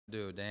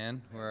Do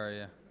Dan, where are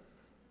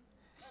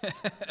you?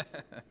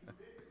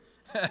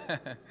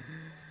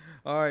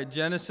 All right,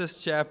 Genesis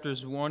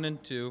chapters 1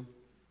 and 2.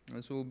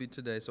 This will be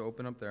today, so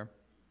open up there.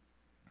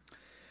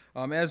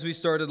 As we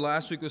started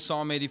last week with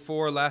Psalm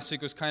 84, last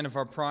week was kind of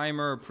our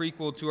primer, a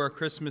prequel to our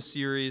Christmas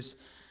series.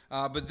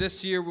 But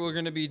this year we're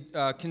going to be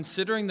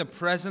considering the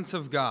presence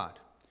of God.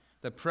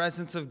 The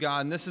presence of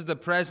God. And this is the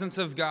presence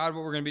of God.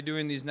 What we're going to be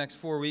doing these next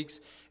 4 weeks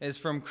is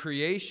from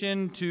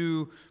creation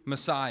to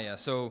Messiah.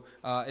 So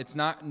it's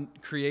not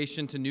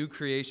creation to new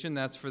creation.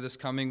 That's for this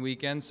coming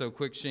weekend. So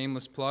quick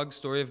shameless plug,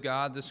 Story of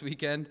God this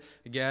weekend.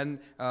 Again,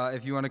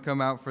 if you want to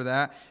come out for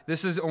that.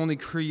 This is only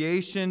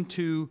creation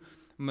to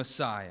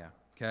Messiah.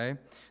 Okay?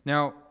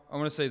 Now, I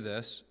want to say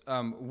this.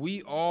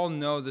 We all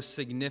know the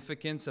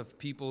significance of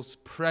people's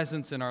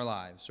presence in our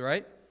lives,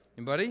 right?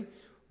 Anybody?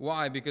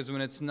 Why? Because when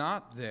it's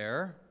not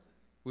there,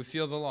 we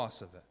feel the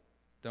loss of it,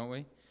 don't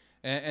we?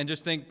 And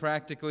just think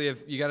practically,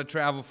 if you got to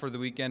travel for the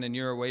weekend and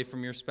you're away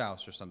from your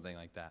spouse or something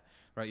like that,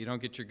 right? You don't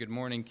get your good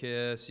morning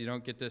kiss. You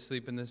don't get to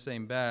sleep in the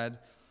same bed.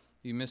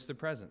 You miss the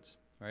presence,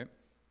 right?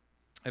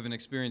 I haven't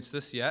experienced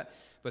this yet,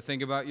 but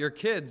think about your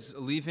kids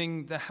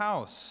leaving the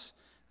house.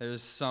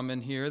 There's some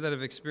in here that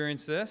have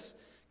experienced this.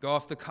 Go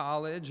off to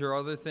college or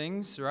other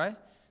things, right?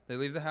 They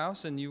leave the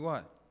house and you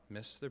what?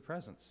 Miss their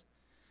presence.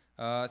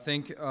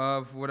 Think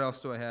of, what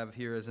else do I have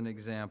here as an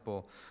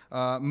example?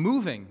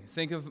 Moving.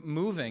 Think of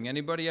moving.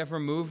 Anybody ever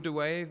moved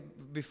away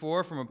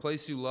before from a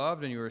place you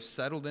loved and you were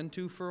settled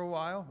into for a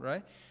while,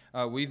 right?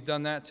 We've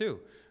done that too.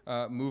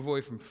 Move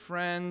away from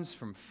friends,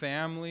 from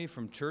family,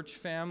 from church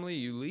family.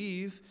 You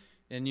leave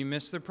and you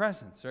miss their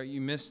presence, right? You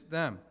miss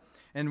them.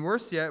 And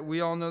worse yet, we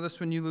all know this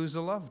when you lose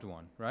a loved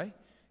one, right?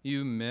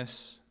 You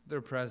miss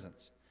their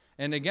presence.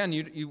 And again,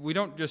 we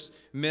don't just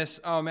miss,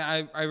 oh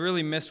man, I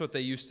really miss what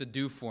they used to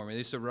do for me. They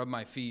used to rub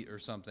my feet or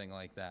something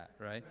like that,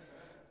 right?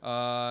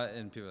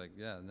 And people are like,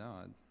 yeah,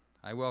 no,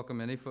 I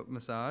welcome any foot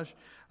massage.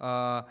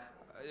 Or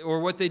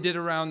what they did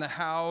around the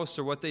house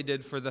or what they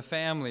did for the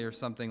family or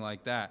something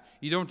like that.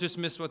 You don't just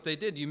miss what they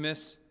did, you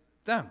miss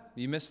them.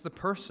 You miss the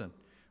person,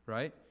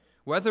 right?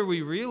 Whether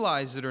we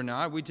realize it or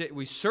not,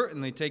 we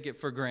certainly take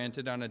it for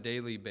granted on a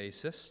daily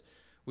basis.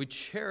 We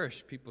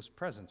cherish people's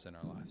presence in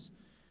our lives.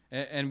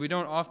 And we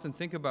don't often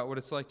think about what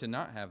it's like to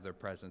not have their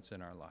presence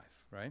in our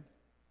life, right?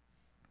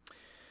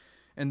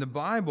 And the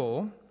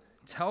Bible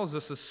tells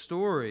us a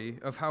story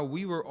of how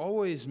we were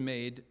always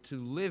made to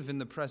live in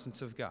the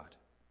presence of God.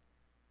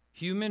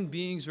 Human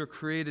beings were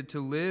created to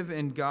live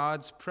in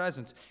God's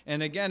presence.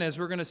 And again, as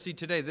we're going to see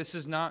today, this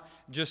is not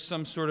just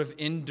some sort of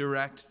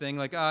indirect thing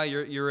like,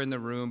 you're in the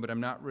room, but I'm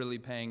not really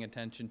paying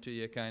attention to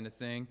you kind of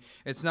thing.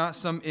 It's not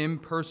some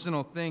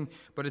impersonal thing,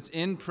 but it's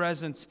in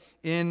presence,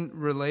 in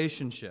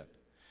relationship.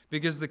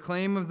 Because the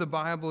claim of the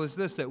Bible is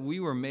this, that we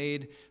were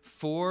made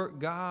for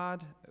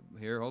God.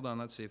 Here, hold on,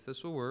 let's see if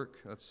this will work.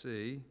 Let's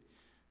see.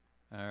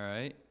 All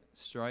right.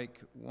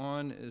 Strike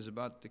one is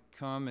about to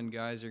come, and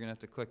guys, you're going to have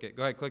to click it.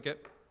 Go ahead, click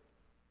it.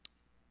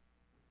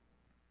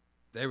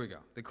 There we go.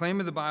 The claim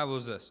of the Bible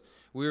is this.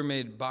 We were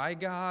made by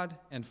God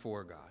and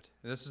for God.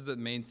 This is the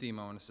main theme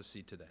I want us to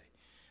see today.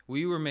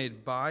 We were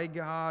made by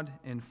God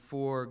and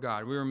for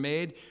God. We were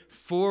made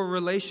for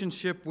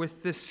relationship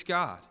with this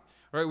God.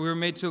 Right, we were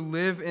made to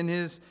live in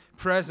His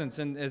presence.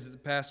 And as the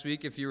past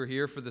week, if you were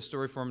here for the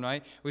Story Forum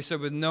night, we said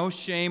with no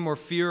shame or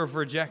fear of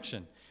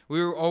rejection.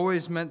 We were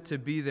always meant to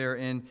be there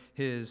in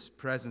His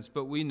presence.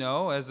 But we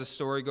know as the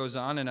story goes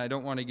on, and I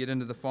don't want to get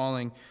into the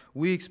following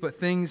weeks, but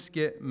things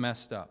get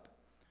messed up,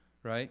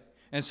 right?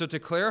 And so to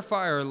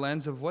clarify our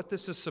lens of what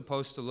this is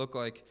supposed to look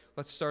like,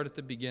 let's start at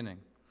the beginning.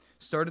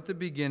 Start at the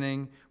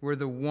beginning where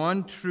the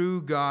one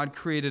true God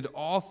created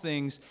all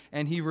things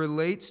and He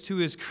relates to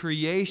His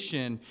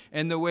creation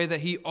in the way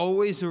that He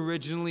always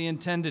originally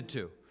intended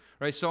to.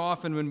 Right? So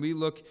often when we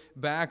look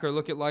back or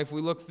look at life, we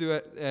look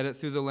at it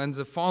through the lens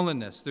of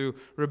fallenness, through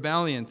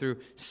rebellion, through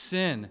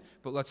sin.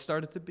 But let's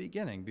start at the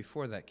beginning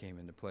before that came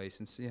into place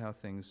and see how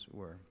things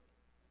were.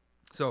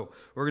 So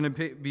we're going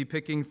to be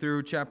picking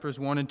through chapters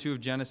 1 and 2 of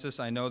Genesis.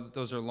 I know that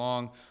those are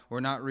long. We're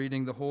not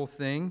reading the whole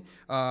thing.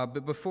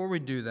 But before we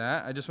do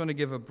that, I just want to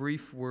give a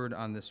brief word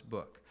on this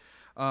book.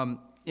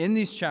 In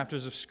these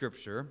chapters of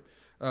Scripture,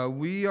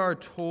 we are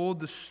told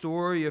the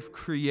story of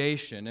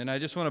creation. And I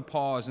just want to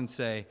pause and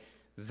say,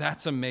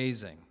 that's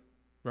amazing,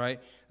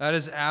 right? That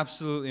is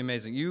absolutely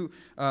amazing.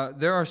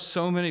 There are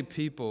so many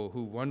people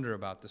who wonder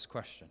about this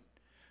question.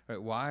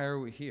 Right? Why are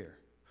we here?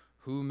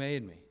 Who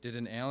made me? Did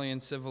an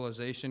alien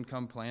civilization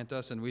come plant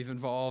us and we've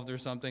evolved or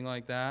something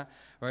like that?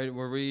 Right?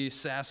 Were we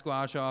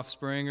Sasquatch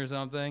offspring or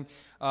something?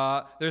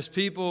 There's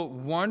people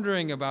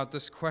wondering about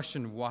this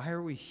question, why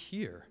are we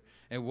here?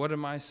 And what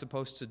am I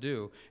supposed to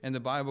do? And the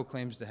Bible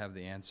claims to have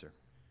the answer.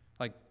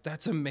 Like,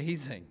 that's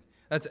amazing.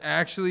 That's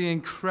actually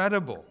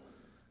incredible.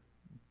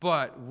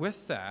 But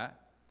with that,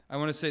 I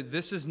want to say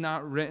this is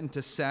not written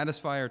to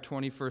satisfy our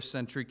 21st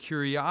century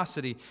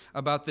curiosity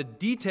about the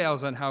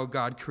details on how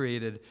God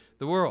created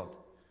the world.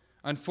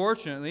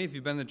 Unfortunately, if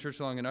you've been in the church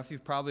long enough,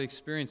 you've probably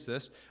experienced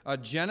this.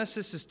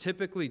 Genesis is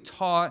typically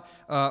taught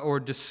or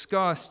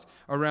discussed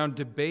around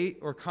debate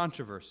or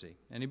controversy.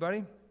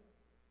 Anybody?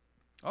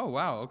 Oh,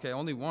 wow. Okay,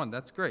 only one.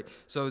 That's great.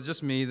 So it's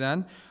just me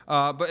then.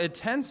 But it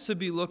tends to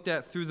be looked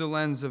at through the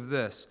lens of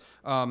this.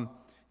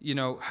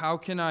 How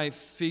can I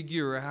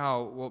figure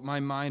out what my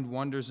mind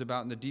wonders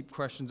about and the deep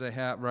questions I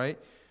have, right?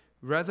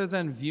 Rather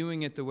than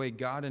viewing it the way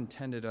God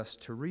intended us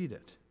to read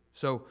it.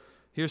 So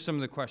here's some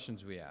of the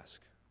questions we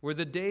ask. Were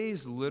the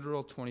days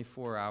literal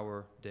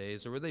 24-hour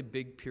days, or were they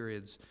big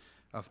periods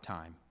of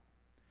time?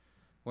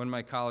 One of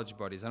my college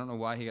buddies, I don't know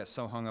why he got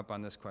so hung up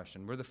on this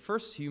question. Were the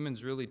first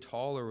humans really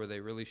tall, or were they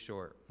really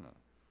short? No.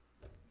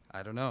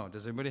 I don't know.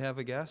 Does anybody have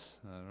a guess?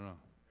 I don't know.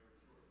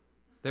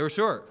 They were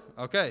short.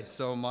 Okay,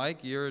 so Mike,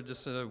 you're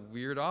just a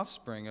weird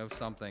offspring of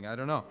something. I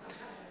don't know.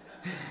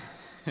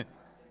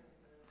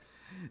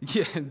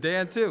 Yeah,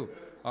 Dan too.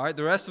 All right,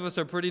 the rest of us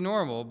are pretty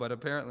normal, but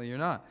apparently you're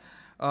not.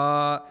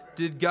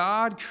 Did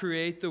God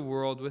create the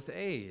world with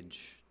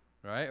age,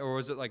 right? Or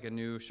was it like a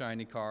new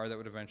shiny car that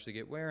would eventually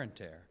get wear and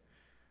tear,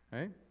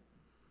 right?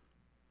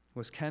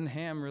 Was Ken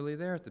Ham really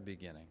there at the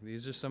beginning?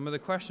 These are some of the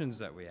questions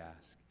that we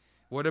ask.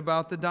 What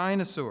about the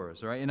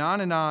dinosaurs, right? And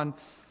on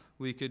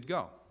we could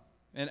go.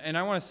 And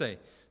I want to say,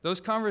 those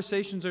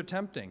conversations are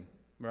tempting,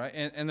 right?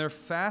 And they're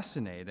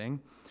fascinating,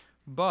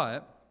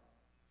 but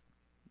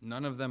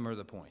none of them are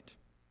the point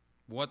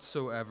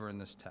whatsoever in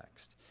this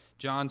text.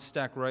 John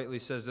Steck rightly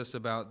says this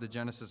about the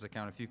Genesis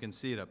account, if you can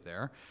see it up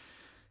there.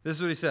 This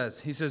is what he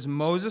says. He says,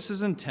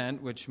 Moses'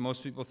 intent, which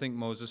most people think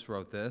Moses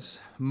wrote this,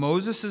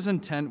 Moses'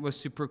 intent was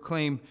to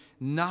proclaim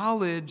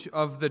knowledge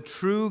of the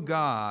true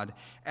God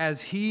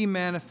as he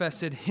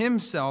manifested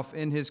himself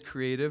in his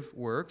creative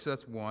works.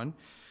 That's one.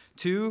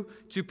 Two,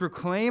 to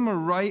proclaim a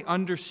right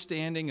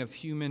understanding of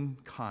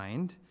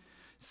humankind.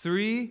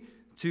 Three,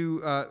 to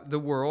the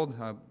world,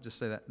 I'll just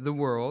say that, the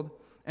world.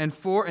 And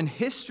four, in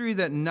history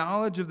that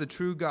knowledge of the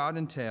true God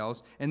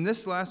entails, and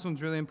this last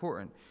one's really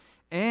important,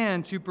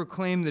 and to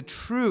proclaim the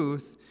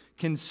truth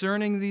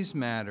concerning these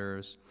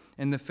matters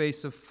in the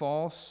face of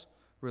false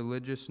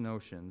religious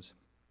notions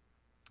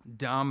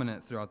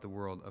dominant throughout the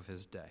world of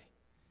his day.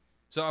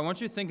 So I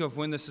want you to think of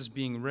when this is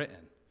being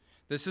written.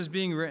 This is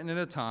being written at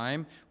a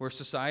time where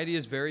society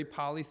is very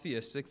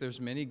polytheistic.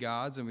 There's many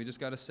gods, and we just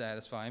got to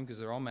satisfy them because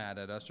they're all mad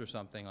at us or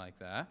something like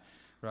that.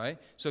 Right?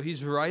 So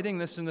he's writing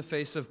this in the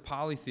face of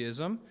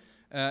polytheism,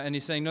 and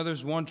he's saying, no,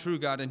 there's one true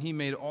God, and he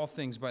made all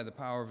things by the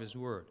power of his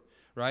word.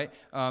 Right?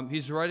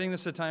 He's writing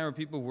this at a time where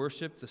people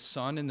worship the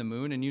sun and the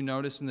moon, and you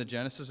notice in the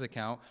Genesis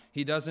account,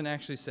 he doesn't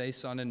actually say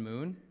sun and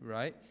moon,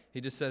 right? He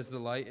just says the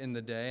light in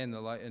the day and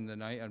the light in the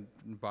night. I'm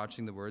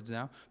botching the words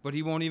now. But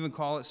he won't even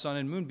call it sun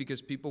and moon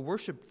because people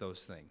worship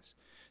those things.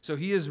 So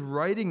he is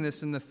writing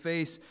this in the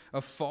face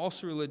of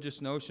false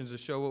religious notions to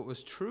show what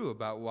was true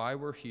about why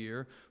we're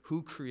here,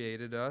 who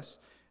created us,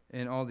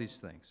 and all these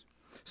things.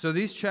 So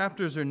these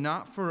chapters are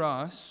not for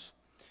us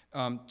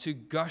to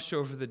gush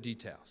over the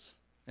details.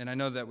 And I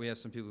know that we have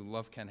some people who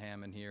love Ken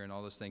Ham in here and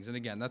all those things. And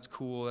again, that's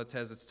cool. That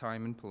has its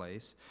time and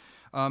place.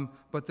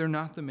 But they're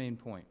not the main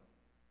point.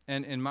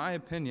 And in my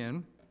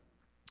opinion,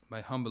 my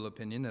humble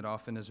opinion that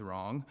often is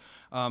wrong,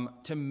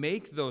 to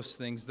make those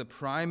things the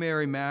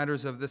primary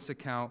matters of this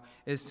account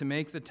is to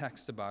make the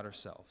text about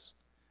ourselves.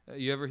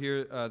 You ever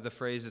hear the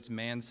phrase, it's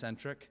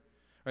man-centric?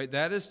 Right?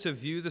 That is to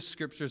view the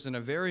scriptures in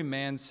a very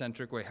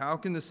man-centric way. How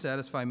can this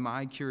satisfy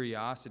my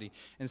curiosity?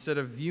 Instead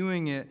of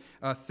viewing it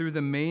through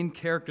the main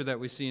character that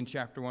we see in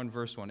chapter 1,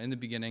 verse 1. In the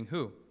beginning,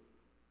 who?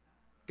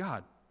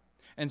 God.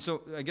 And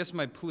so I guess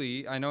my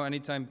plea, I know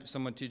anytime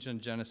someone teaches on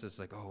Genesis,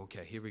 like, oh,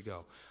 okay, here we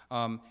go,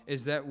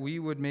 is that we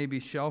would maybe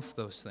shelf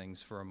those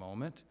things for a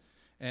moment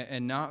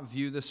and not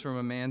view this from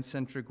a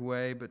man-centric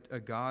way, but a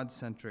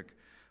God-centric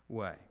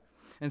way.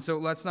 And so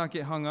let's not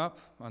get hung up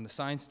on the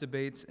science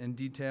debates and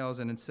details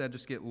and instead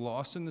just get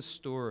lost in the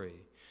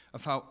story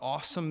of how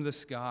awesome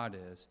this God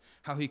is,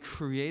 how he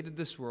created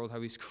this world,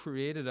 how he's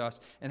created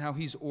us, and how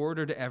he's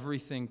ordered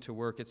everything to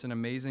work. It's an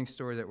amazing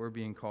story that we're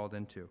being called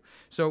into.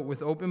 So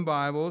with open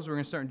Bibles, we're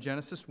going to start in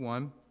Genesis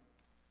 1,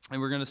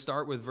 and we're going to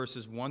start with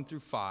verses 1 through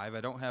 5.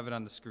 I don't have it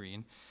on the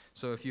screen,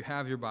 so if you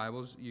have your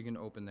Bibles, you can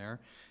open there.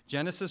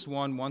 Genesis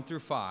 1, 1 through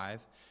 5.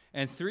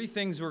 And three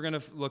things we're going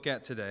to look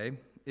at today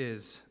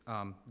is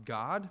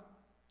God,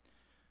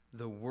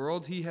 the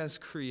world he has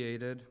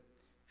created,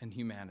 and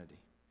humanity.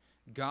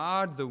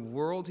 God, the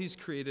world he's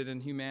created,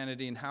 and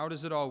humanity, and how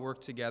does it all work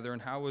together,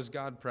 and how was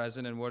God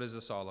present, and what is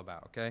this all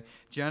about, okay?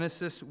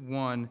 Genesis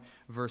 1,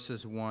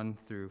 verses 1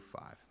 through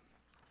 5.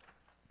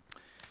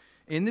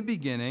 In the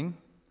beginning,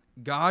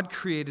 God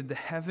created the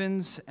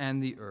heavens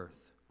and the earth.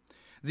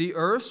 The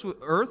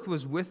earth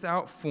was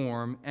without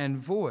form and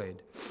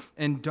void,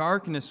 and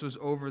darkness was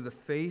over the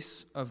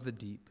face of the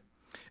deep.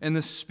 And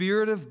the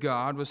Spirit of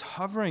God was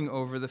hovering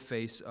over the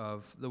face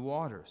of the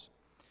waters.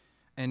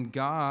 And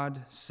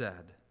God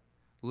said,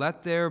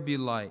 "Let there be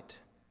light."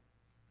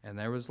 And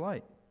there was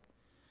light.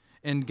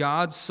 And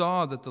God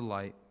saw that the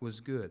light was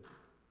good.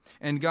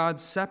 And God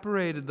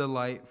separated the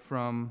light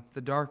from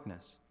the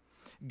darkness.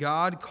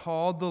 God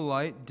called the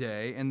light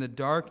day, and the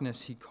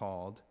darkness he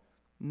called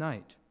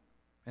night.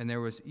 And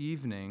there was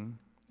evening,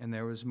 and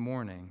there was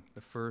morning,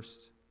 the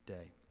first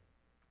day.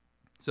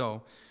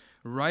 So,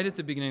 right at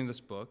the beginning of this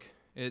book,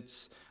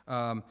 it's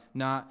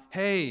not,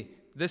 hey,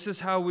 this is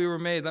how we were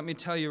made. Let me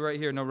tell you right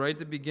here. No, right at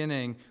the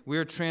beginning, we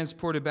are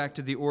transported back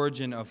to the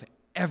origin of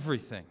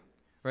everything,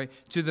 right?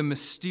 To the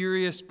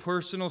mysterious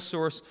personal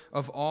source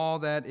of all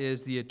that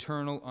is the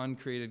eternal,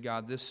 uncreated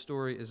God. This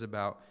story is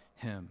about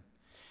him.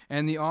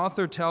 And the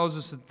author tells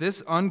us that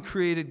this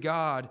uncreated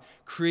God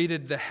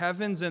created the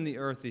heavens and the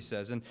earth, he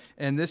says.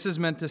 And this is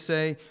meant to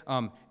say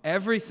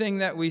everything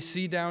that we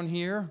see down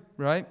here,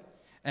 right?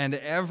 And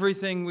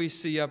everything we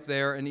see up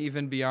there, and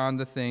even beyond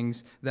the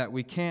things that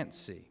we can't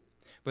see.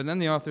 But then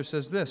the author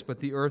says this,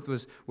 but the earth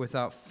was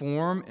without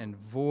form and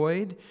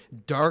void.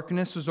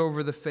 Darkness was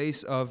over the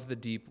face of the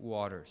deep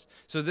waters.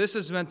 So this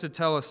is meant to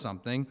tell us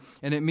something,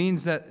 and it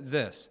means that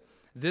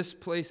this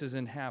place is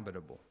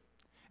inhabitable.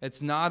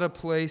 It's not a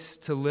place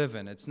to live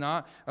in. It's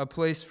not a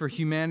place for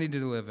humanity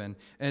to live in.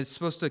 And it's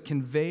supposed to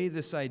convey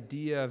this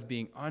idea of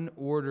being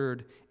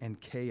unordered and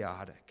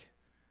chaotic.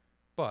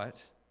 But,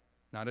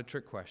 not a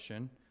trick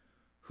question,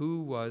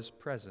 who was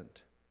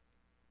present?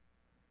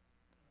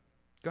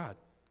 God.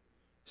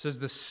 It says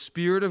the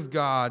Spirit of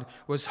God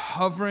was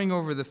hovering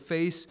over the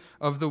face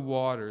of the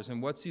waters.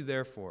 And what's he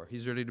there for?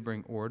 He's ready to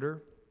bring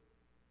order.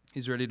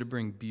 He's ready to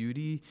bring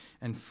beauty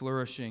and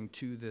flourishing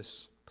to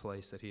this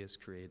place that he has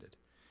created.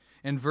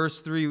 In verse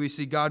 3, we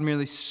see God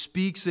merely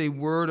speaks a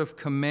word of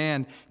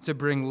command to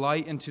bring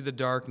light into the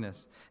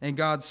darkness. And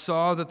God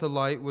saw that the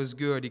light was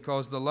good. He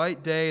calls the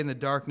light day, and the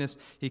darkness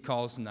he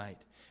calls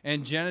night.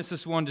 And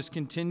Genesis 1 just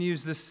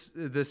continues this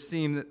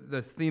theme,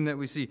 the theme that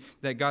we see,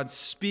 that God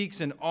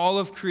speaks and all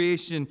of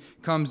creation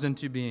comes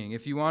into being.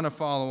 If you want to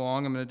follow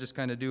along, I'm going to just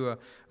kind of do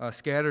a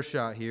scatter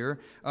shot here.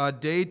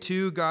 Day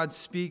 2, God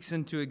speaks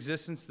into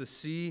existence the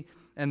sea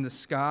and the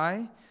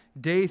sky.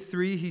 Day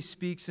 3, he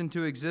speaks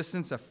into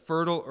existence a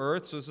fertile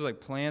earth. So this is like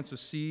plants with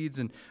seeds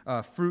and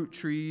fruit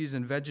trees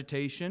and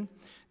vegetation.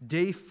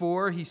 Day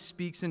 4, he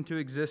speaks into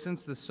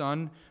existence the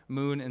sun,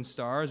 moon, and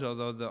stars,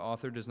 although the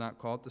author does not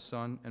call it the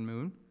sun and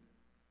moon.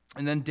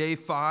 And then day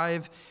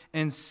 5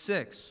 and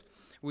 6,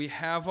 we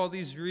have all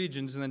these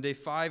regions. And then day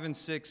 5 and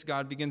 6,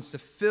 God begins to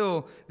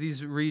fill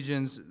these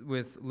regions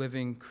with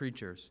living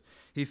creatures.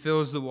 He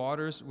fills the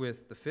waters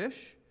with the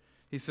fish.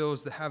 He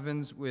fills the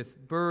heavens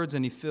with birds,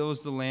 and he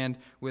fills the land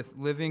with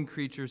living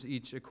creatures,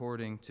 each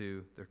according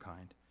to their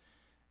kind.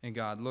 And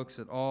God looks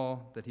at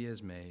all that he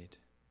has made,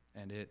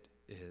 and it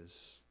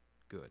is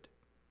good.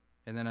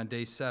 And then on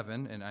day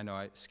 7, and I know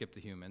I skipped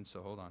the humans,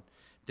 so hold on.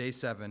 Day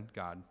 7,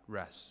 God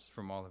rests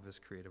from all of his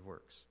creative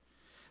works.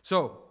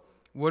 So,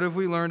 what have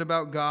we learned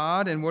about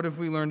God, and what have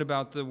we learned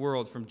about the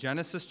world? From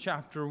Genesis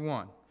chapter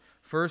 1,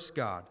 first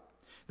God.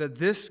 That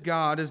this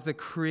God is the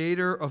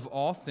creator of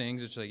all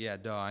things. It's like, yeah,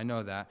 duh, I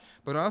know that.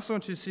 But I also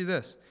want you to see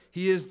this.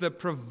 He is the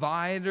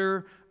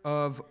provider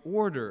of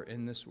order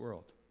in this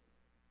world.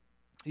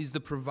 He's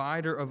the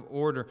provider of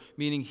order,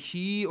 meaning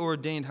he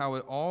ordained how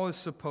it all is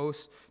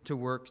supposed to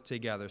work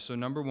together. So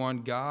number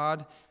 1,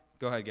 God,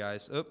 go ahead,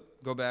 guys.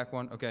 Go back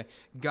one. Okay.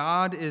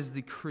 God is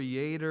the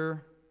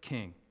creator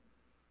king.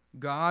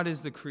 God is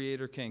the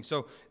creator king.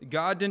 So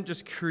God didn't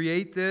just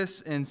create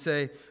this and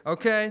say,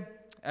 okay,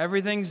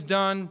 everything's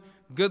done.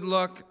 Good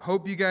luck.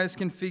 Hope you guys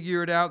can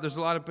figure it out. There's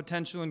a lot of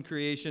potential in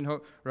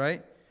creation,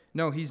 right?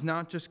 No, he's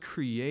not just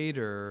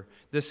creator.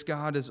 This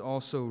God is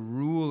also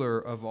ruler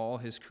of all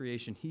his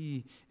creation.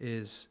 He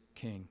is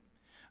king.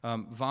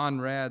 Von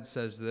Rad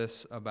says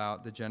this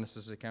about the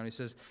Genesis account. He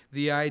says,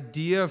 the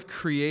idea of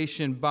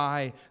creation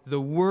by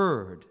the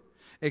Word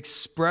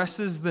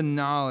expresses the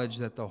knowledge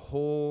that the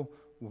whole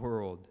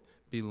world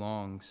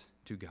belongs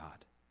to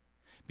God.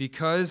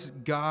 Because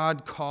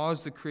God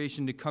caused the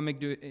creation to come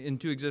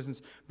into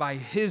existence by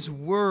his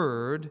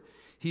word,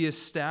 he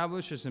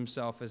establishes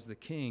himself as the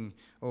king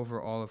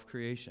over all of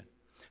creation.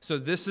 So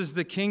this is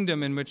the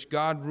kingdom in which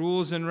God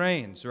rules and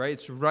reigns, right?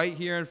 It's right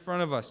here in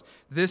front of us.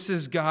 This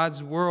is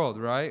God's world,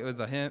 right? Or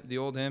the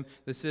old hymn,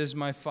 this is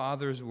my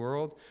Father's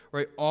world,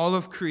 right? All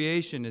of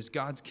creation is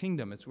God's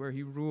kingdom. It's where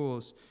he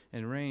rules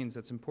and reigns.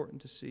 That's important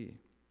to see.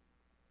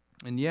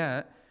 And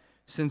yet,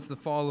 since the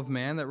fall of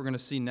man that we're going to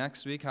see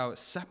next week, how it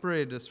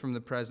separated us from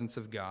the presence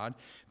of God,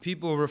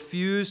 people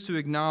refuse to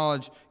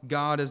acknowledge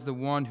God as the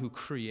one who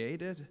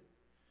created,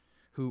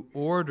 who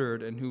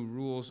ordered, and who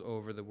rules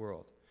over the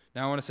world.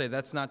 Now, I want to say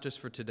that's not just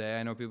for today.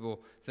 I know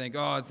people think,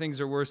 oh, things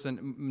are worse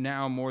than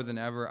now more than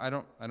ever. I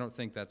don't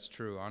think that's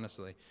true,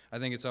 honestly. I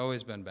think it's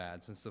always been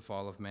bad since the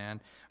fall of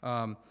man.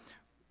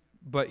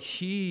 But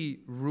he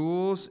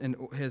rules and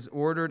has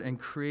ordered and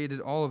created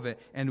all of it,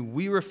 and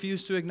we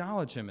refuse to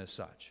acknowledge him as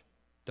such.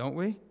 Don't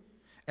we?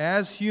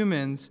 As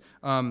humans,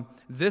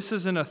 this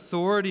is an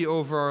authority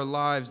over our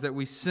lives that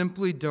we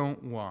simply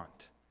don't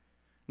want.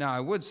 Now, I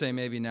would say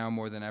maybe now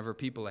more than ever,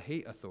 people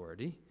hate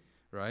authority,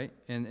 right?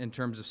 In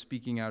terms of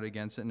speaking out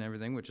against it and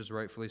everything, which is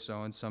rightfully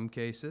so in some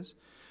cases.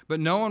 But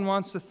no one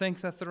wants to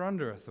think that they're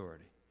under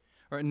authority.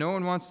 Right? No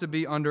one wants to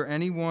be under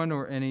anyone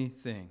or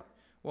anything.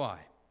 Why?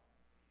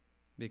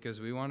 Because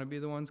we want to be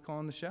the ones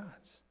calling the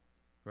shots,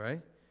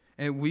 right?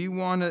 And we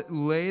want to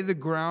lay the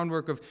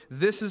groundwork of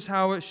this is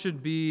how it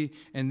should be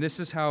and this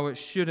is how it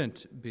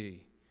shouldn't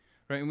be,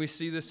 right? And we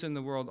see this in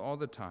the world all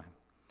the time,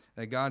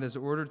 that God has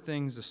ordered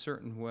things a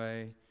certain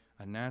way,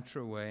 a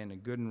natural way, and a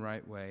good and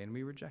right way, and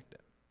we reject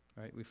it,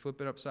 right? We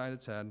flip it upside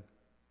its head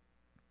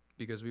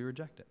because we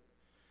reject it.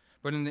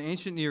 But in the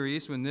ancient Near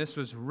East, when this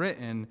was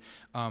written,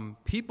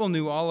 people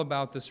knew all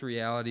about this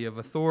reality of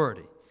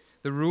authority.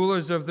 The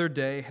rulers of their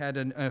day had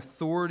an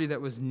authority that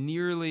was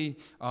nearly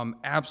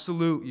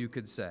absolute, you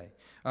could say.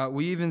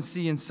 We even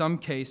see in some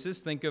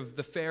cases, think of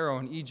the Pharaoh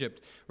in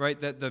Egypt, right,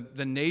 that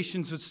the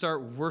nations would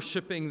start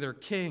worshiping their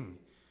king,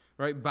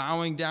 right,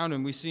 bowing down.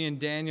 And we see in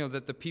Daniel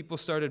that the people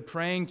started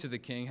praying to the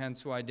king,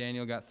 hence why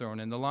Daniel got thrown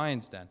in the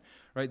lion's den.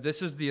 Right?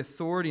 This is the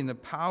authority and the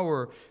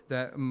power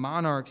that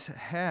monarchs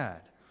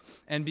had.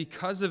 And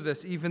because of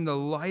this, even the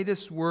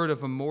lightest word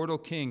of a mortal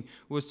king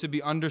was to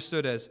be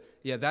understood as,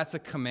 yeah, that's a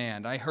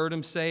command. I heard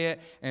him say it,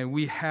 and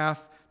we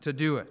have to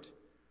do it.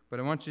 But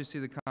I want you to see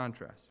the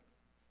contrast.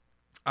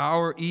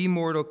 Our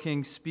immortal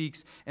king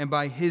speaks, and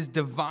by his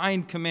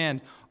divine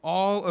command,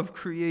 all of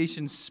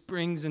creation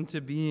springs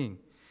into being,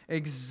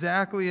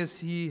 exactly as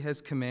he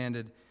has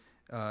commanded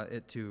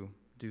it to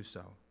do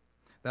so.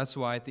 That's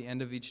why at the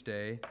end of each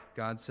day,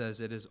 God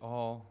says it is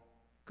all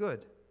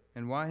good.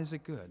 And why is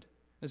it good?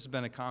 This has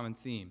been a common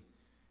theme.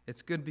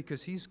 It's good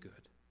because he's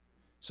good.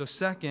 So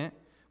second,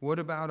 what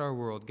about our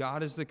world?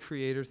 God is the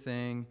creator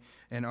thing,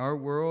 and our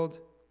world,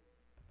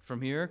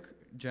 from here,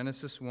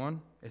 Genesis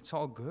 1, it's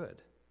all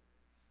good.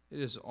 It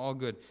is all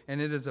good. And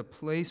it is a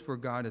place where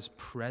God is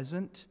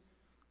present,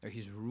 or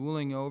he's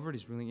ruling over it,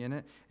 he's ruling in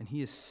it, and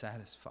he is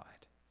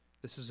satisfied.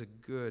 This is a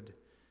good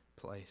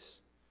place.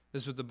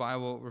 This is what the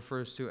Bible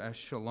refers to as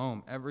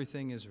shalom.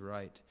 Everything is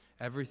right.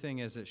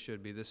 Everything as it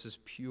should be. This is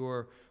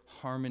pure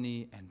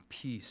harmony and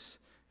peace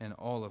in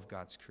all of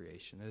God's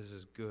creation. This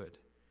is good.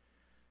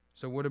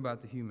 So what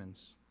about the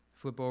humans?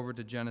 Flip over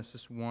to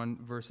Genesis 1,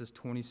 verses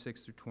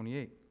 26 through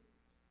 28.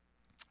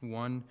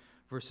 1,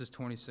 verses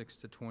 26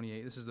 to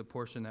 28. This is the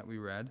portion that we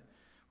read.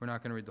 We're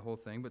not going to read the whole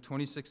thing, but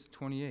 26 to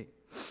 28.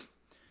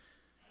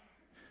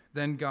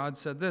 Then God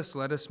said this,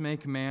 "Let us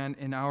make man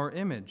in our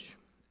image,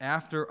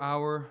 after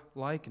our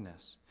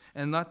likeness,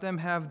 and let them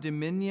have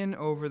dominion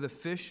over the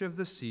fish of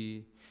the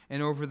sea,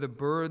 and over the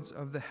birds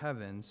of the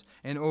heavens,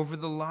 and over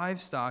the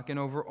livestock, and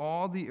over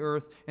all the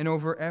earth, and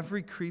over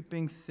every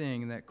creeping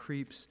thing that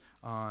creeps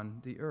on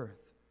the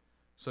earth."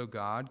 So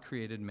God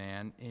created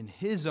man in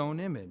his own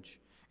image.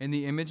 In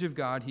the image of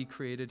God he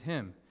created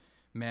him.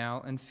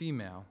 Male and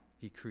female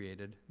he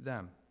created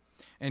them.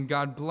 And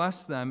God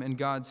blessed them, and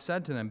God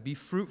said to them, "Be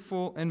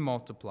fruitful and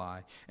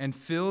multiply, and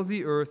fill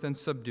the earth and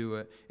subdue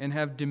it, and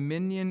have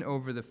dominion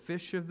over the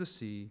fish of the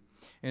sea,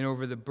 and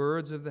over the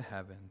birds of the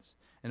heavens,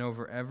 and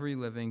over every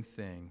living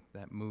thing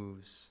that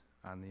moves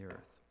on the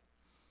earth."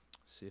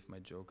 Let's see if my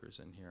joker's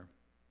in here.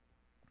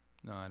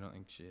 No, I don't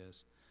think she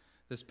is.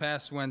 This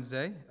past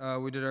Wednesday,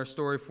 we did our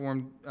story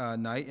form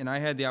night, and I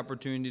had the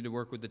opportunity to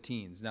work with the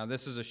teens. Now,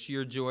 this is a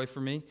sheer joy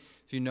for me.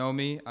 If you know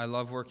me, I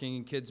love working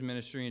in kids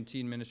ministry and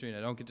teen ministry, and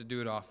I don't get to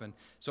do it often.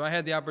 So I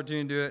had the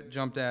opportunity to do it,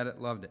 jumped at it,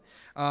 loved it.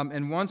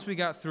 And once we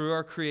got through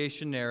our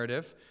creation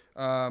narrative,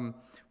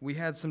 we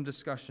had some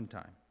discussion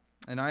time.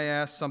 And I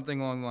asked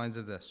something along the lines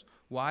of this: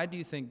 why do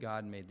you think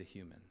God made the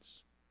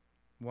humans?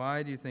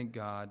 Why do you think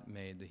God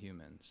made the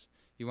humans?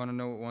 You want to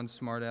know what one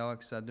smart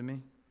aleck said to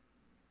me?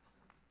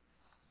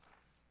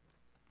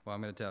 Well,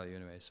 I'm going to tell you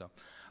anyway. So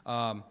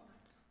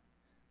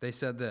they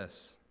said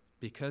this: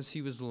 because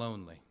he was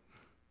lonely.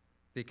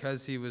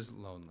 Because he was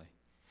lonely.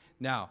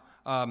 Now,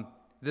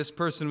 this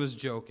person was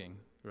joking,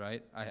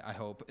 right? I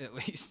hope, at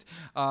least.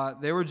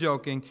 They were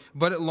joking,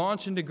 but it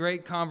launched into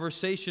great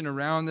conversation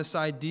around this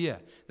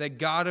idea that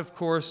God, of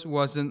course,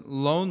 wasn't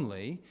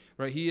lonely,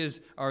 right? He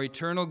is our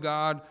eternal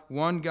God,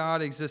 one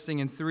God existing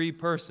in three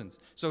persons.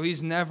 So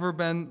he's never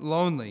been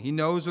lonely. He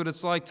knows what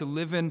it's like to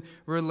live in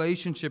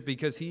relationship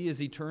because he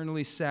is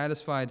eternally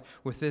satisfied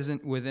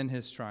within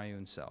his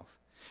triune self.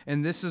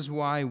 And this is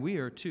why we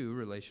are too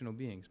relational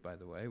beings, by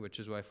the way, which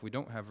is why if we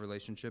don't have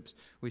relationships,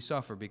 we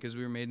suffer, because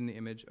we were made in the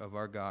image of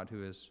our God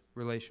who is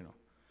relational.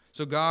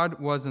 So God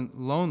wasn't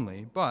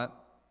lonely, but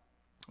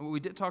what we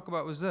did talk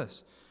about was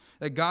this: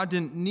 that God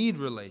didn't need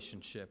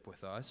relationship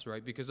with us,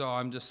 right? Because, oh,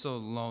 I'm just so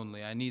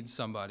lonely, I need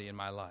somebody in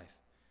my life.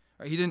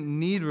 Right? He didn't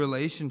need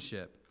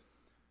relationship,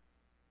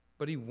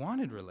 but he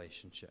wanted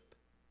relationship.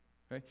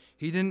 Right?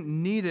 He didn't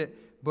need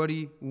it, but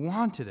he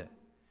wanted it.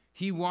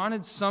 He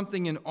wanted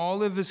something in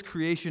all of his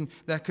creation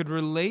that could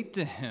relate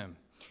to him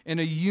in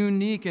a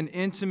unique and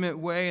intimate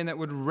way, and that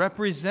would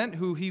represent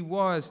who he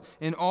was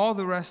in all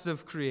the rest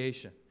of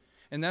creation.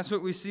 And that's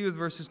what we see with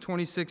verses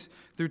 26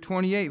 through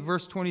 28.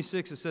 Verse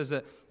 26, it says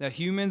that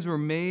humans were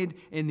made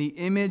in the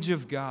image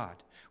of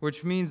God,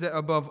 which means that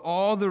above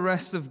all the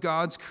rest of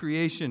God's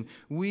creation,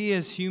 we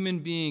as human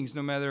beings,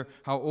 no matter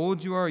how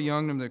old you are or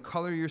young, no matter the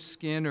color of your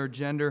skin or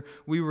gender,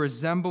 we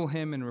resemble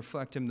him and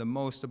reflect him the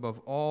most above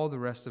all the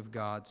rest of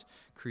God's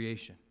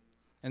creation.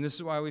 And this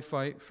is why we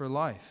fight for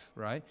life,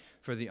 right?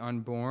 For the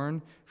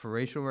unborn, for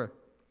racial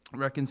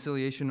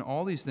reconciliation,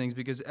 all these things,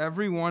 because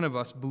every one of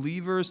us,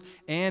 believers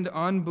and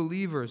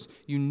unbelievers,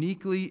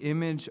 uniquely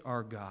image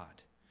our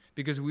God,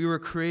 because we were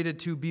created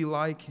to be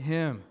like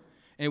Him.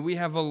 And we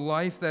have a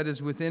life that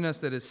is within us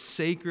that is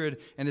sacred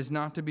and is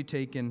not to be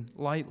taken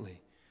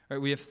lightly.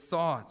 Right? We have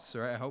thoughts,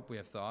 right? I hope we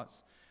have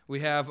thoughts.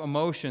 We have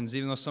emotions,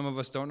 even though some of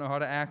us don't know how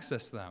to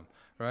access them,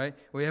 right?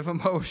 We have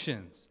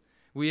emotions.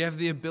 We have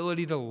the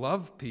ability to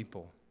love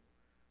people.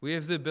 We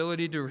have the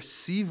ability to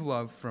receive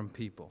love from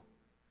people.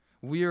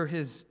 We are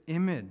His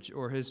image,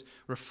 or His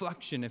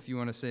reflection, if you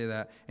want to say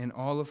that, in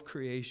all of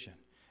creation.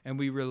 And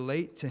we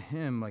relate to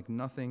Him like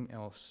nothing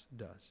else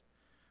does.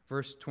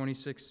 Verse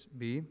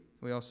 26b,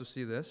 we also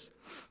see this,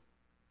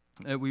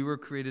 that we were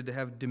created to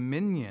have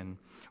dominion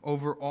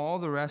over all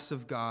the rest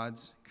of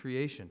God's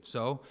creation.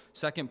 So,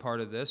 second part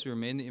of this, we were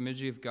made in the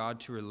image of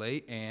God to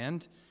relate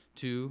and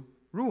to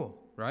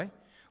rule, right?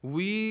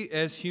 We,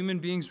 as human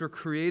beings, were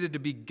created to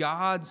be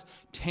God's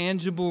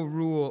tangible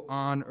rule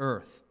on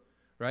earth,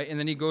 right? And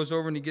then He goes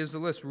over and He gives the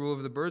list: rule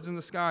over the birds in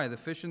the sky, the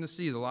fish in the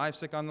sea, the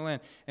livestock on the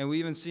land. And we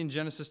even see in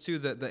Genesis 2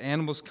 that the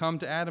animals come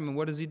to Adam, and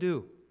what does He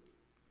do?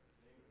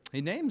 He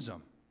names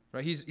them,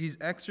 right? He's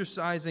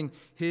exercising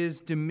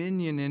His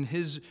dominion and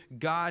His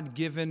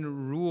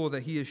God-given rule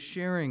that He is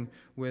sharing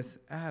with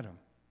Adam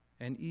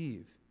and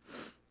Eve.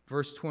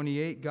 Verse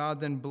 28,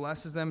 God then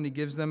blesses them and He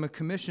gives them a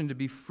commission to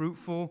be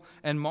fruitful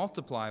and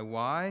multiply.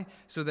 Why?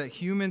 So that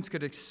humans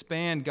could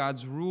expand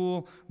God's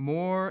rule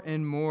more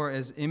and more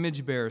as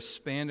image bearers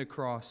span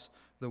across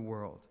the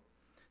world.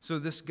 So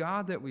this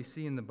God that we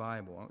see in the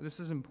Bible,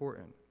 this is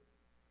important.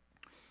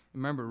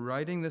 Remember,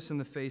 writing this in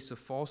the face of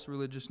false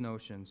religious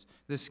notions,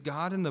 this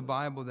God in the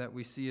Bible that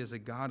we see is a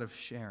God of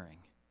sharing.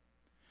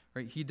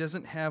 Right? He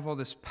doesn't have all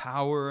this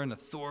power and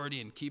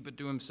authority and keep it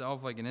to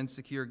Himself like an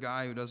insecure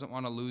guy who doesn't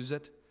want to lose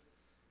it.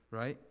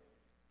 Right?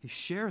 He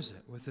shares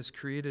it with His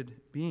created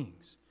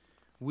beings.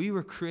 We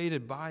were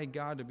created by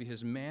God to be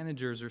His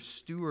managers or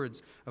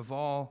stewards of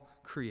all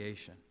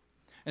creation.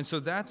 And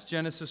so that's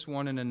Genesis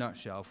 1 in a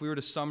nutshell. If we were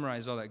to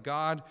summarize all that: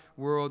 God,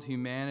 world,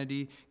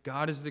 humanity,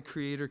 God is the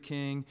creator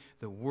king,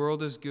 the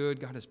world is good,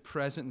 God is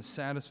present and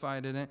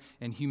satisfied in it,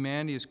 and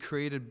humanity is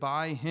created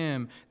by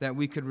Him that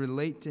we could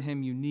relate to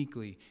Him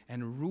uniquely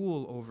and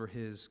rule over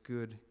His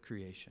good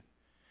creation.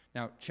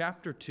 Now,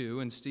 chapter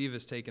 2, and Steve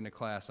has taken a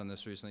class on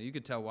this recently. You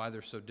could tell why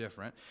they're so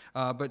different.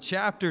 But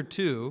chapter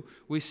 2,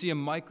 we see a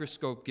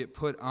microscope get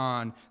put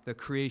on the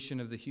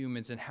creation of the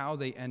humans and how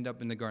they end up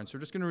in the garden. So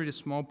we're just going to read a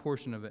small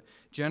portion of it.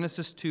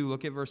 Genesis 2,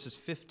 look at verses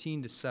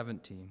 15 to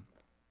 17.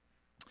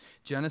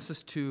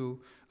 Genesis 2,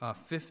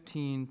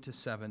 15 to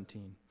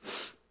 17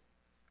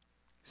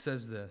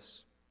 says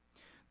this: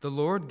 The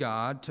Lord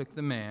God took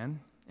the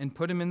man and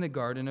put him in the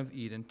Garden of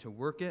Eden to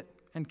work it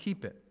and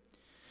keep it.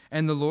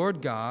 And the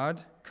Lord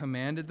God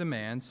commanded the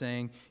man,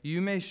 saying,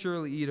 You may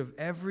surely eat of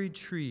every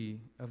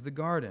tree of the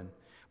garden,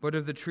 but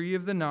of the tree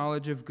of the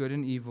knowledge of good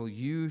and evil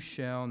you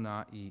shall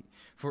not eat.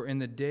 For in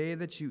the day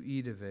that you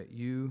eat of it,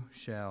 you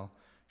shall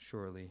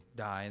surely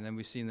die. And then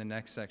we see in the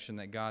next section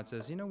that God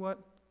says, you know what?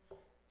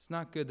 It's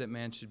not good that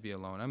man should be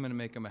alone. I'm going to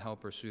make him a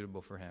helper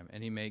suitable for him.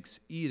 And He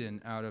makes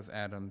Eden out of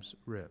Adam's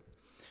rib.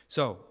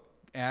 So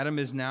Adam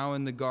is now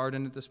in the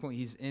garden at this point.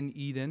 He's in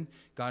Eden.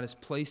 God has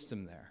placed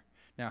him there.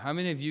 Now, how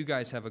many of you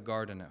guys have a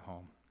garden at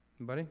home?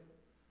 Anybody?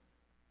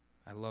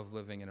 I love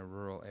living in a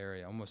rural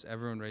area. Almost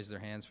everyone raised their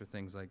hands for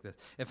things like this.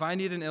 If I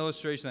need an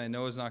illustration I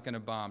know is not going to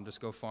bomb,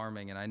 just go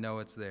farming, and I know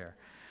it's there.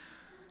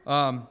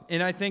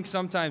 And I think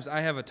sometimes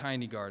I have a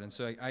tiny garden,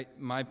 so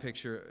my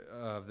picture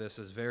of this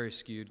is very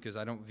skewed because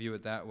I don't view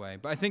it that way.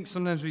 But I think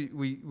sometimes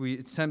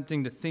it's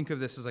tempting to think of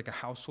this as like a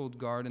household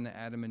garden that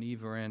Adam and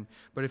Eve are in.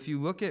 But if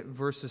you look at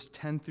verses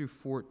 10 through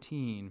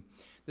 14,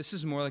 this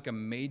is more like a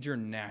major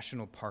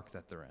national park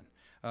that they're in.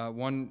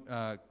 One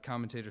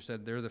commentator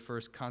said they're the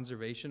first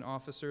conservation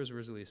officers.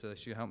 Where's Lisa?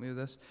 Should you help me with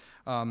this?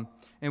 And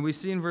we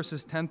see in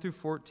verses 10 through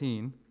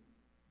 14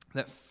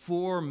 that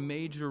 4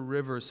 major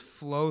rivers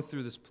flow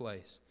through this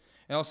place.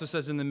 It also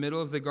says in the middle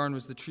of the garden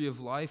was the tree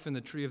of life and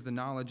the tree of the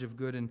knowledge of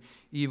good and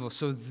evil.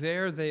 So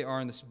there they are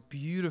in this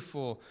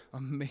beautiful,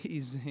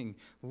 amazing,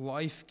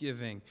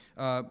 life-giving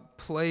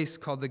place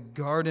called the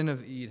Garden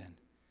of Eden.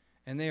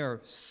 And they are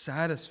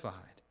satisfied.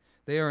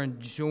 They are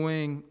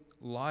enjoying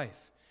life.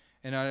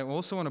 And I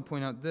also want to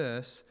point out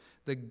this: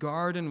 the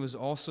garden was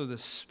also the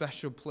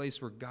special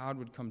place where God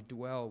would come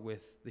dwell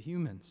with the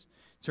humans.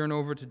 Turn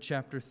over to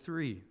chapter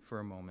 3 for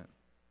a moment.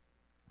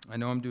 I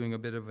know I'm doing a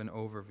bit of an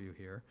overview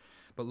here,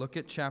 but look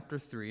at chapter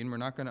 3, and we're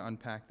not going to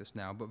unpack this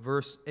now, but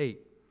verse 8.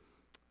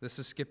 This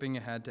is skipping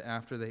ahead to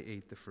after they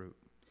ate the fruit.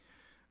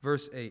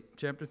 Verse 8,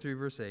 chapter 3,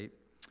 verse 8.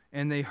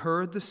 And they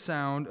heard the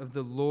sound of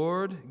the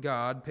Lord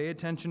God. Pay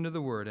attention to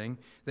the wording.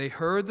 They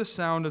heard the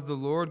sound of the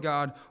Lord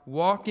God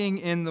walking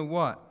in the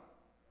what?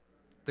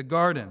 The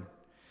garden,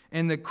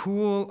 in the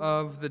cool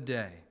of the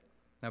day.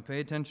 Now pay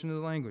attention to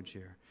the language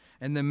here.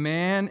 And the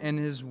man and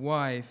his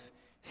wife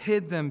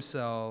hid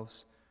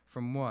themselves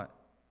from what?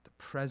 The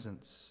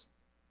presence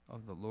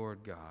of the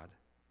Lord God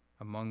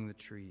among the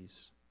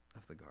trees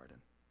of the garden.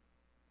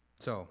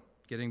 So,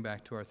 getting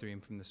back to our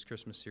theme from this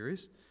Christmas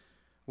series,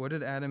 what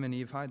did Adam and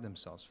Eve hide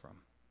themselves from?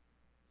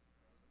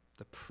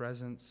 The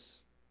presence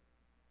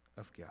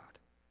of God.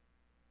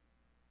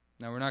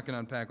 Now, we're not going to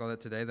unpack all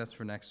that today. That's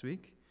for next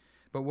week.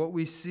 But what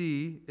we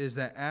see is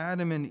that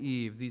Adam and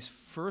Eve, these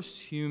first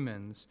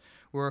humans,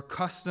 were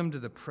accustomed to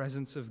the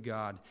presence of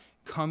God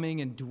coming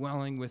and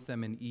dwelling with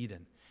them in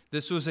Eden.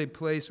 This was a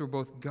place where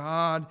both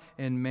God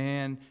and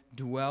man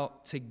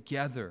dwelt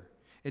together.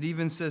 It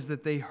even says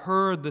that they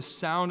heard the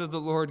sound of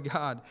the Lord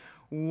God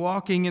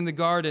walking in the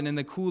garden in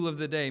the cool of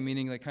the day,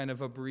 meaning like kind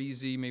of a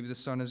breezy, maybe the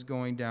sun is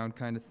going down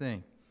kind of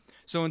thing.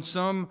 So in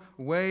some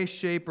way,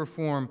 shape, or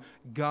form,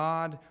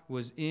 God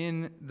was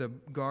in the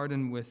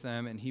garden with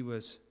them, and he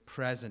was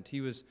present.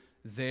 He was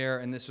there,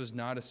 and this was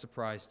not a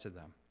surprise to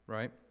them,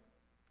 right?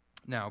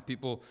 Now,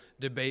 people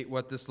debate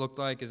what this looked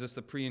like. Is this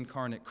the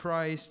pre-incarnate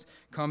Christ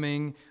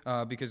coming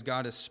because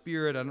God is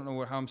spirit? I don't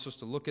know how I'm supposed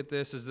to look at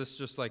this. Is this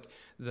just like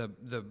the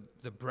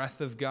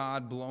breath of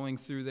God blowing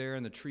through there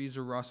and the trees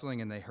are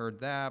rustling and they heard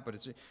that? But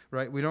it's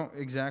right. We don't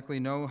exactly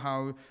know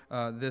how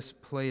this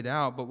played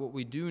out. But what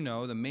we do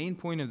know, the main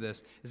point of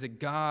this, is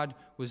that God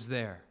was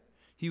there.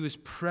 He was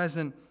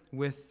present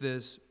with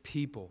this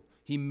people.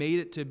 He made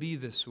it to be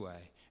this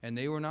way, and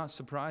they were not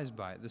surprised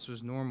by it. This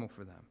was normal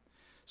for them.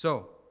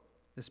 So,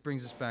 this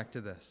brings us back to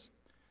this.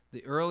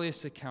 The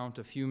earliest account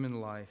of human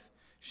life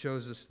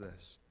shows us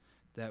this,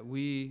 that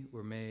we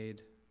were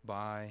made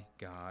by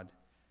God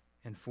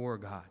and for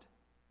God.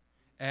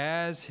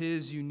 As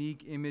his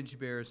unique image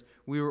bearers,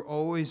 we were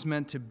always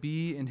meant to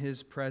be in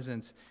his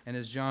presence, and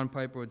as John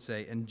Piper would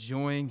say,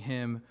 enjoying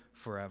him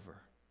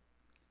forever.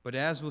 But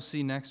as we'll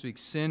see next week,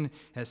 sin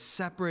has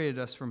separated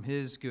us from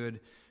his good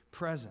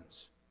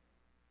presence.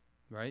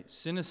 Right?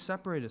 Sin has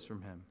separated us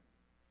from him.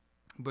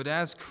 But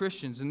as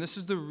Christians, and this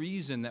is the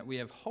reason that we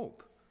have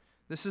hope.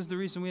 This is the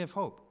reason we have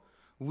hope.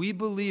 We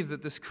believe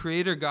that this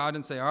Creator God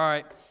and say, all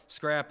right,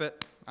 scrap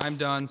it, I'm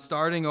done,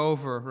 starting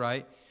over,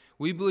 right?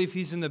 We believe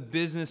he's in the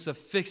business of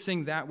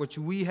fixing that which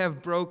we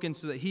have broken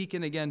so that he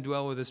can again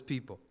dwell with his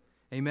people.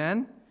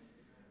 Amen?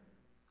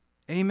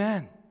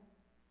 Amen.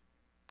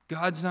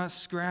 God's not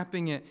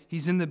scrapping it.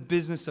 He's in the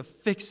business of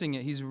fixing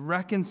it. He's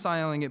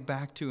reconciling it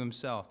back to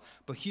himself.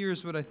 But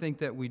here's what I think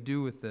that we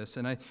do with this.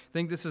 And I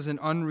think this is an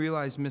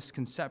unrealized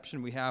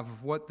misconception we have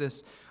of what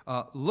this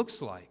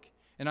looks like.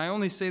 And I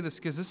only say this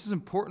because this is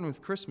important with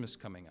Christmas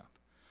coming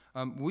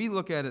up. We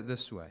look at it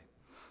this way.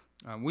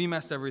 We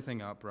messed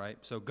everything up, right?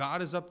 So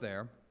God is up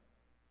there,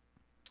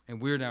 and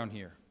we're down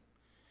here.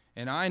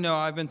 And I know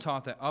I've been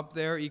taught that up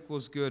there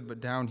equals good, but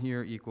down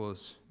here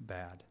equals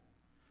bad.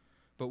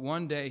 But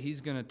one day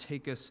he's going to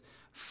take us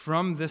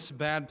from this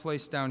bad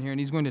place down here, and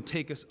he's going to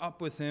take us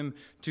up with him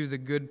to the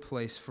good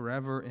place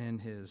forever in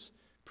his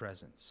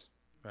presence,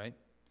 right?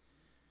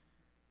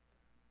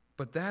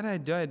 But that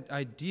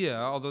idea,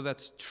 although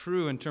that's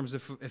true in terms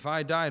of if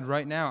I died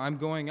right now, I'm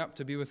going up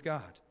to be with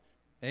God.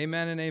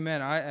 Amen and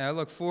amen. I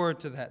look forward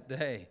to that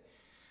day.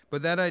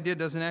 But that idea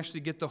doesn't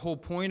actually get the whole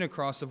point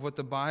across of what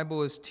the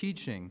Bible is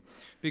teaching.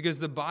 Because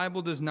the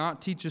Bible does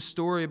not teach a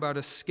story about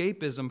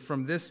escapism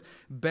from this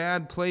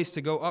bad place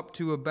to go up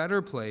to a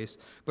better place,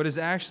 but is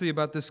actually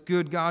about this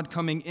good God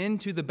coming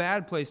into the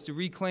bad place to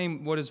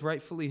reclaim what is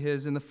rightfully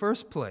his in the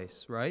first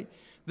place, right?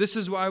 This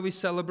is why we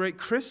celebrate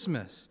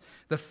Christmas.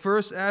 The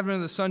first advent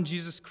of the Son,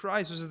 Jesus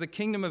Christ, which is the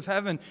kingdom of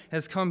heaven,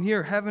 has come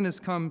here. Heaven has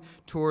come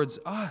towards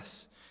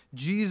us.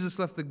 Jesus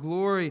left the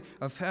glory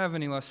of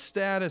heaven. He left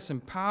status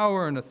and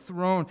power and a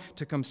throne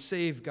to come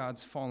save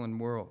God's fallen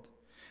world.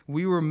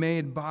 We were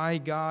made by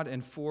God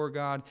and for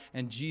God,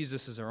 and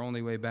Jesus is our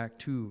only way back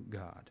to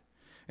God.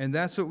 And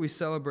that's what we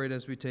celebrate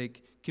as we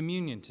take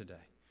communion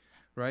today,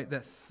 right?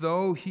 That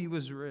though he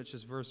was rich,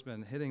 this verse has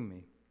been hitting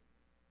me,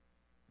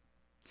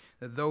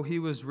 that though he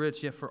was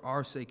rich, yet for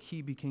our sake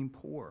he became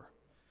poor,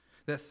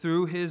 that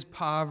through his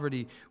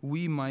poverty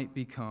we might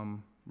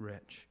become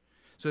rich.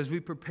 So as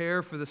we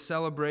prepare for the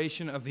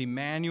celebration of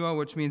Emmanuel,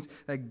 which means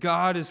that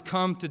God has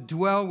come to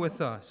dwell with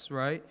us,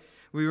 right?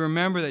 We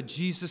remember that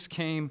Jesus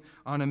came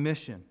on a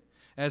mission.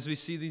 As we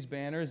see these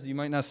banners, you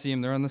might not see them,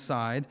 they're on the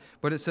side,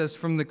 but it says,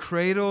 from the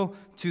cradle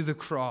to the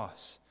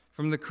cross.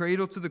 From the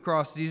cradle to the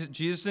cross.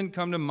 Jesus didn't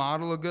come to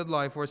model a good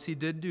life for us. He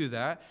did do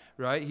that,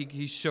 right?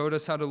 He showed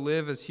us how to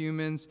live as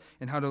humans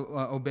and how to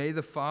obey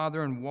the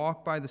Father and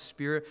walk by the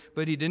Spirit,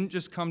 but he didn't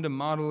just come to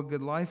model a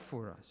good life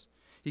for us.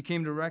 He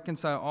came to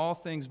reconcile all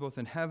things, both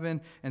in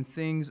heaven and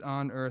things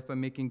on earth, by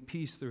making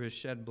peace through his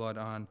shed blood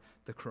on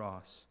the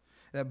cross.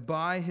 That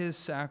by his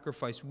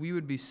sacrifice, we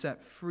would be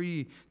set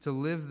free to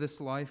live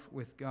this life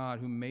with God,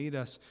 who made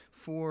us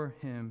for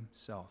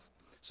himself.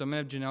 So I'm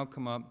going to have Janelle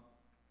come up.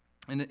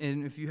 And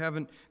if you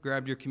haven't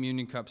grabbed your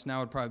communion cups, now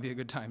would probably be a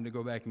good time to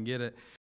go back and get it.